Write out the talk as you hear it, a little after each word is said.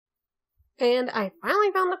And I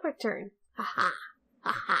finally found the quick turn. Haha.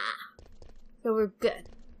 Haha. So we're good.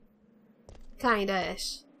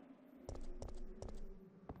 Kinda-ish.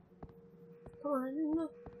 Come on.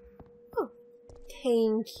 Oh.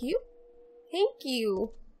 Thank you. Thank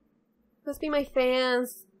you. Must be my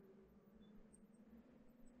fans.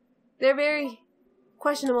 They're very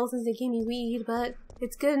questionable since they gave me weed, but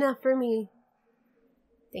it's good enough for me.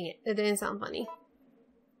 Dang it, that didn't sound funny.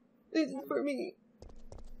 This is for me.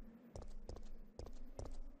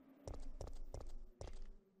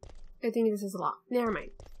 I think this is a lot. Never mind.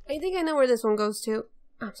 I think I know where this one goes to.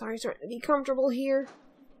 I'm sorry, it's trying to be comfortable here.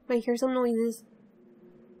 Might hear some noises.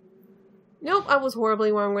 Nope, I was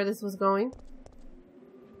horribly wrong where this was going.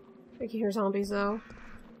 I can hear zombies though.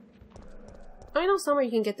 I know somewhere you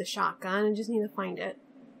can get the shotgun, I just need to find it.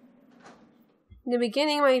 The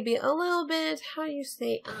beginning might be a little bit, how do you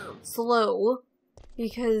say, slow.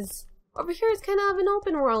 Because over here it's kind of an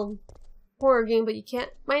open world horror game, but you can't,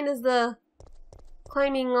 minus the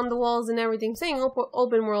climbing on the walls and everything. Saying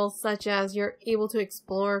open worlds such as you're able to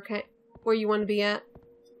explore where you want to be at.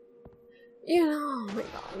 You know, oh my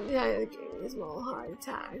god, yeah, the game is a little heart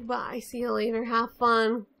attack. Bye, see you later, have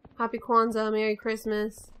fun. Happy Kwanzaa, Merry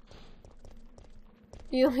Christmas.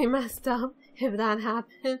 You'll be messed up if that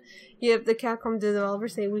happened. If the Capcom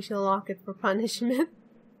developers say we shall lock it for punishment.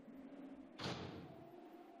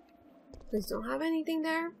 Please don't have anything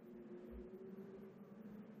there.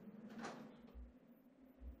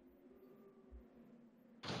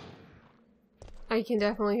 I can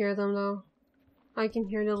definitely hear them though. I can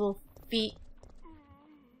hear the little feet.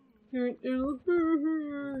 Go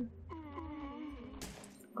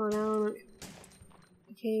down.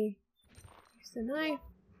 Okay. Here's the knife.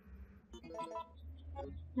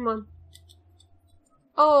 Come on.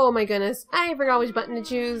 Oh my goodness. I forgot which button to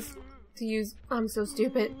choose. To use. I'm so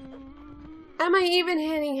stupid. Am I even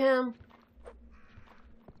hitting him?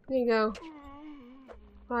 There you go.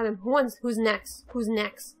 Got him. Who's next? Who's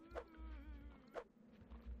next?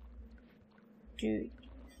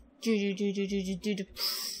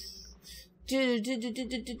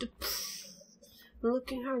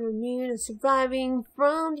 Looking hard at me and surviving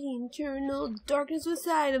from the internal darkness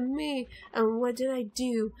inside of me. And what did I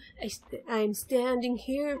do? I'm standing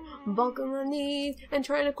here, buckling my knees, and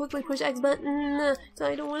trying to quickly push X button, so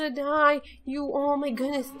I don't want to die. Oh my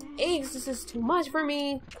goodness, eggs, this is too much for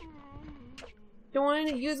me. Don't want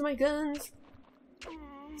to use my guns.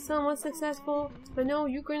 Somewhat successful, but no,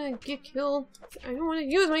 you're gonna get killed. I don't want to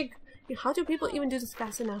use my. How do people even do this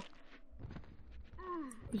fast enough?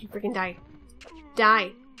 Did you freaking die?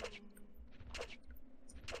 Die!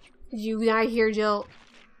 Did you die here, Jill?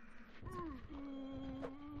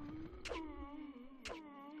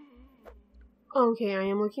 Okay, I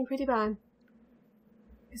am looking pretty bad.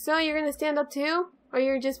 So you're gonna stand up too, or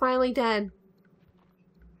you're just finally dead?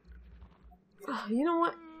 Oh, you know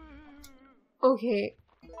what? Okay.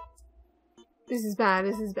 This is bad,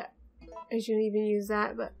 this is bad. I shouldn't even use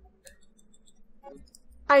that, but...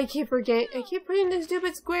 I keep forgetting. I keep putting this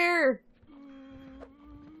stupid square!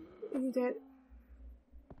 Are you dead?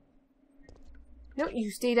 No,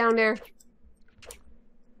 you stay down there.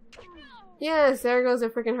 Yes, there goes a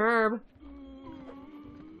freaking herb.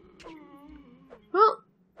 Well,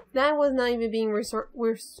 that was not even being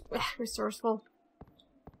resourceful.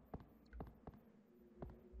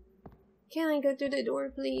 Can I go through the door,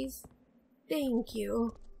 please? Thank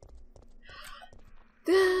you.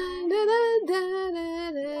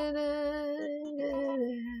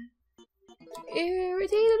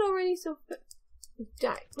 Irritated already, so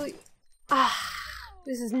die, please.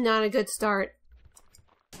 This is not a good start.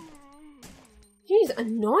 Jeez,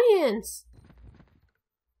 annoyance.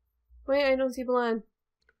 Wait, I don't see blood.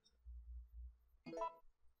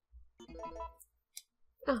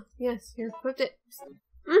 Oh, yes, here, flipped it.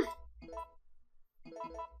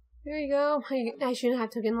 There you go. I shouldn't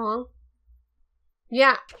have taken long.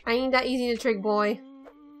 Yeah, I ain't that easy to trick, boy.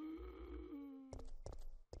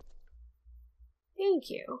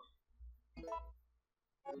 Thank you.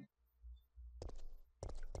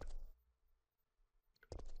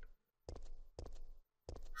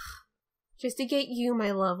 Just to get you,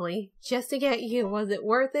 my lovely. Just to get you. Was it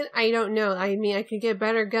worth it? I don't know. I mean, I could get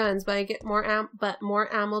better guns, but I get more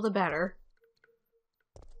ammo the better.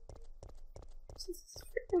 This is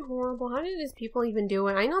freaking horrible. How did these people even do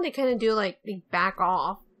it? I know they kind of do, like, they back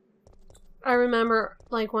off. I remember,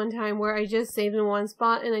 like, one time where I just saved in one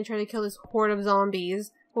spot and I tried to kill this horde of zombies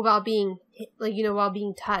without being, like, you know, while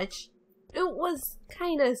being touched. It was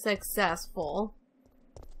kind of successful.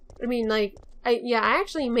 I mean, like, I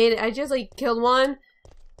actually made it. I just, like, killed one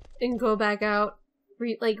and go back out,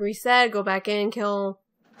 reset, go back in, kill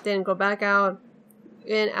then go back out,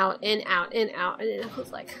 in, out, in, out, in, out, and then I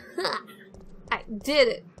was like, ha! I did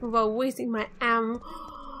it without wasting my ammo.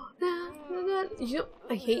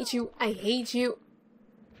 I hate you. I hate you.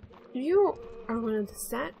 You are one of the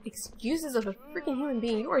sad excuses of a freaking human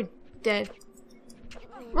being. You are dead.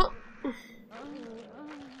 Well,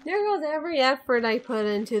 there goes every effort I put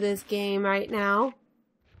into this game right now.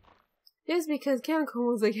 Just because Capcom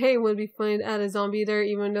was like, hey, it would be fun to add a zombie there,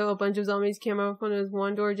 even though a bunch of zombies came out from his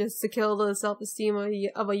one door just to kill the self-esteem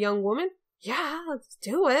of a young woman? Yeah, let's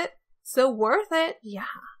do it. So worth it. Yeah.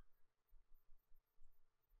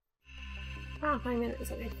 Wow, 5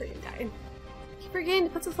 minutes and I freaking died. Keep forgetting to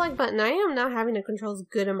put the select button. I am not having the controls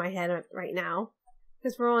good in my head right now.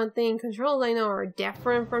 Because for one thing, controls I know are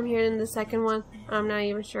different from here than the second one. I'm not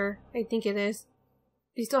even sure. I think it is.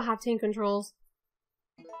 You still have 10 controls.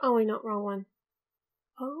 Oh wait, not wrong one.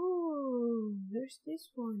 Oh, there's this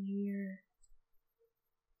one here.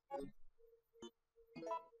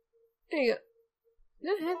 There you go.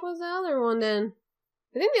 The heck was the other one then?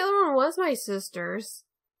 I think the other one was my sister's.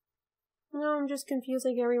 No, I'm just confused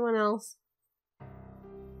like everyone else.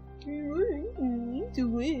 To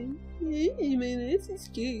win. My last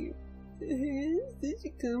escape. Such a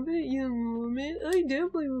confident young woman. I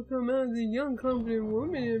definitely will come out as a young, confident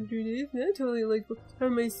woman after this. Not totally like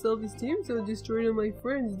have my self-esteem so destroyed and my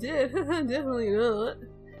friends dead. Definitely not.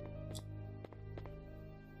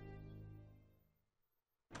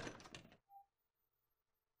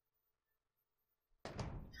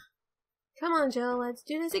 Come on, Joe, let's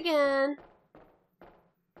do this again.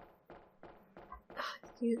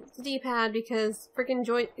 Use the D-pad because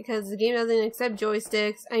because the game doesn't accept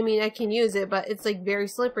joysticks. I mean, I can use it, but it's like very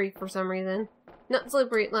slippery for some reason. Not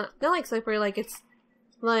slippery, not like slippery, like it's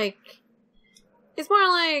more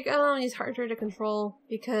like, it's harder to control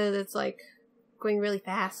because it's like going really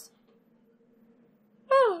fast.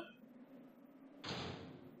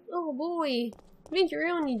 Oh boy, venture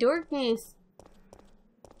out in the darkness.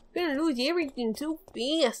 Gonna lose everything so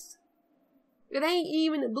fast. It ain't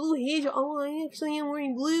even a blue hedgehog. Oh, I actually am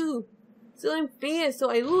wearing blue. So I'm fast, so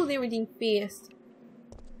I lose everything fast.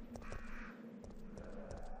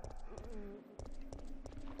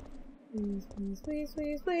 Please, please, please,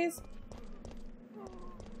 please, please.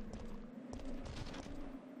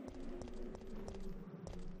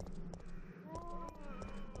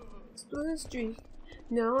 Blue streak.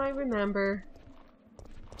 No, I remember.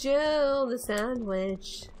 Jill the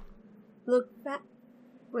sandwich. Look back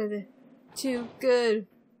with it. Too good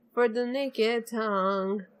for the naked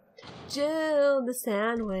tongue. Jill the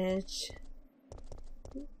sandwich.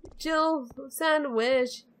 Jill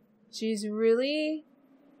sandwich. She's really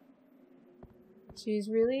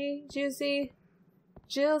juicy.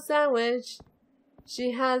 Jill sandwich.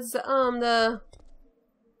 She has the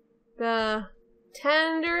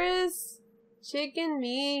tenderest chicken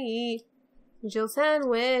meat. Jill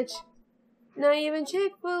sandwich. Not even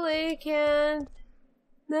Chick-fil-A can.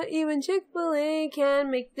 Not even Chick-fil-A can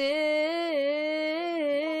make this.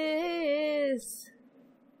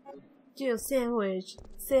 Jill sandwich.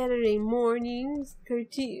 Saturday mornings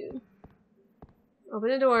cartoon. Open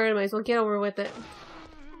the door. I might as well get over with it.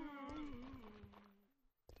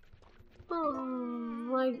 Oh,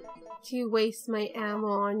 why do you waste my ammo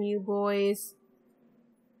on you boys?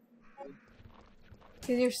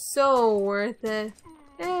 Because you're so worth it.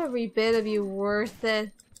 Every bit of you worth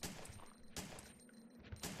it.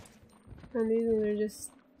 And these ones are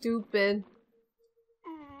just stupid.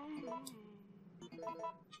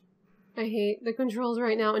 I hate the controls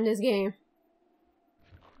right now in this game.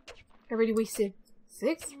 I already wasted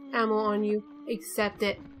 6 ammo on you. Accept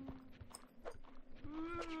it.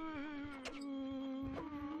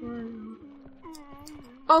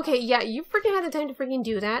 Okay, yeah, you freaking had the time to freaking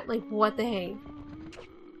do that? Like, what the heck?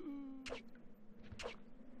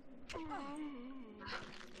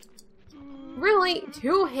 Really?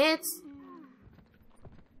 2 hits?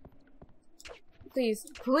 Please,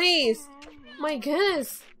 please! My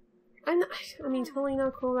goodness! I mean, totally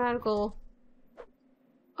not cool radical.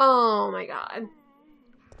 Oh my god.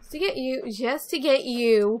 Just to get you, just to get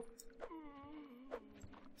you.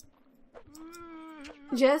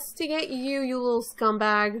 Just to get you, you little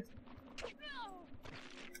scumbag.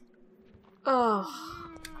 Oh.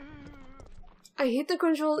 I hate the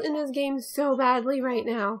controls in this game so badly right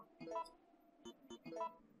now.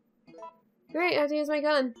 Great, I have to use my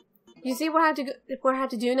gun. You see what I have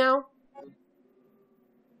to do now?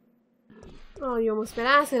 Oh, you almost spit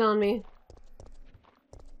acid on me.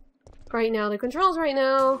 Right now, the controls right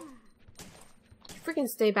now. Freaking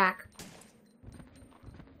stay back.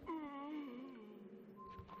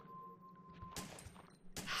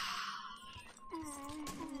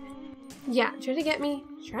 Yeah, try to get me.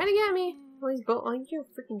 Try to get me. Please go. Oh, you're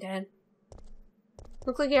freaking dead.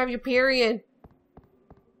 Looks like you have your period.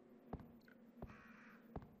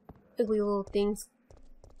 Ugly little things.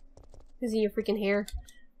 Is in your freaking hair.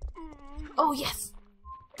 Oh, yes!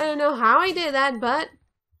 I don't know how I did that, but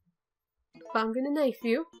I'm gonna knife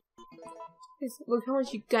you. Look how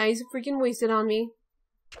much you guys freaking wasted on me.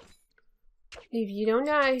 If you don't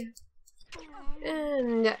die.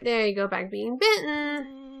 And there you go, back being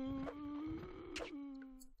bitten.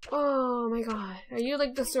 Oh my god. Are you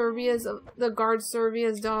like the guard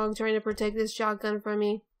Servia's dog trying to protect this shotgun from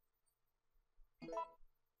me?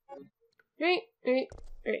 Right.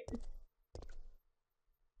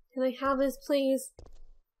 Can I have this, please?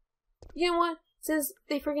 You know what? Since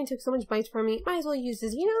they freaking took so much bites from me, might as well use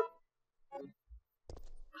this, you know?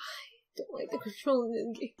 I don't like the control in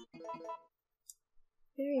this game.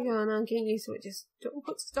 There you go, now get used to it. Just don't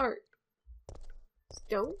put start. Just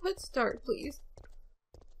don't put start, please.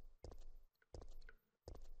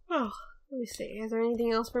 Oh, let me see. Is there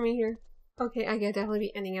anything else for me here? Okay, I could definitely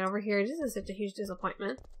be ending it over here. This is such a huge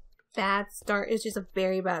disappointment. Bad start. It's just a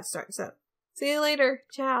very bad start. So, see you later.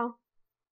 Ciao.